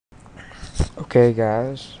Okay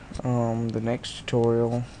guys, the next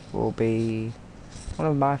tutorial will be one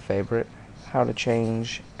of my favorite, how to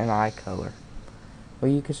change an eye color. Well,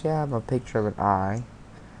 you can see I have a picture of an eye,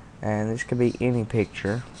 and this could be any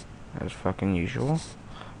picture, as fucking usual.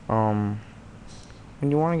 When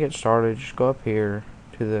you want to get started, just go up here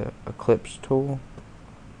to the ellipse tool,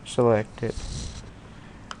 select it,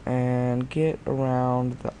 and get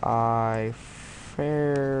around the eye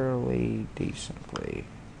fairly decently.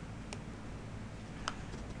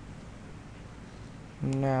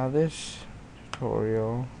 Now this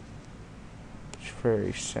tutorial is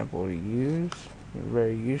very simple to use and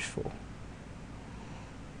very useful.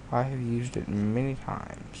 I have used it many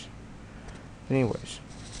times. Anyways,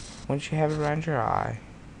 once you have it around your eye,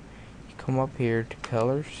 you come up here to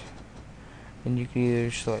colors, and you can either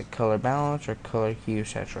select color balance or color hue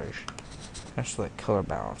saturation. I select color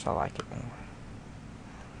balance, I like it more.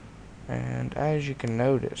 And as you can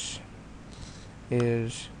notice,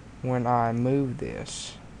 is when I move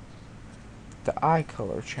this, the eye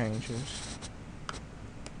color changes.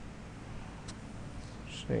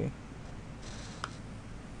 See?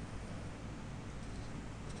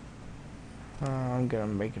 I'm gonna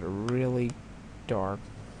make it a really dark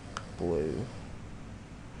blue.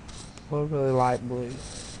 Well, really light blue.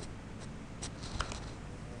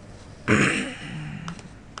 And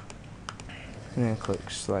then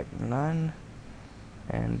click select none,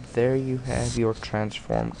 and there you have your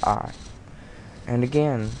transformed eye. And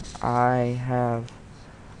again, I have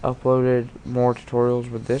uploaded more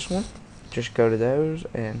tutorials with this one. Just go to those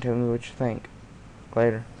and tell me what you think.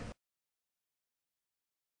 Later.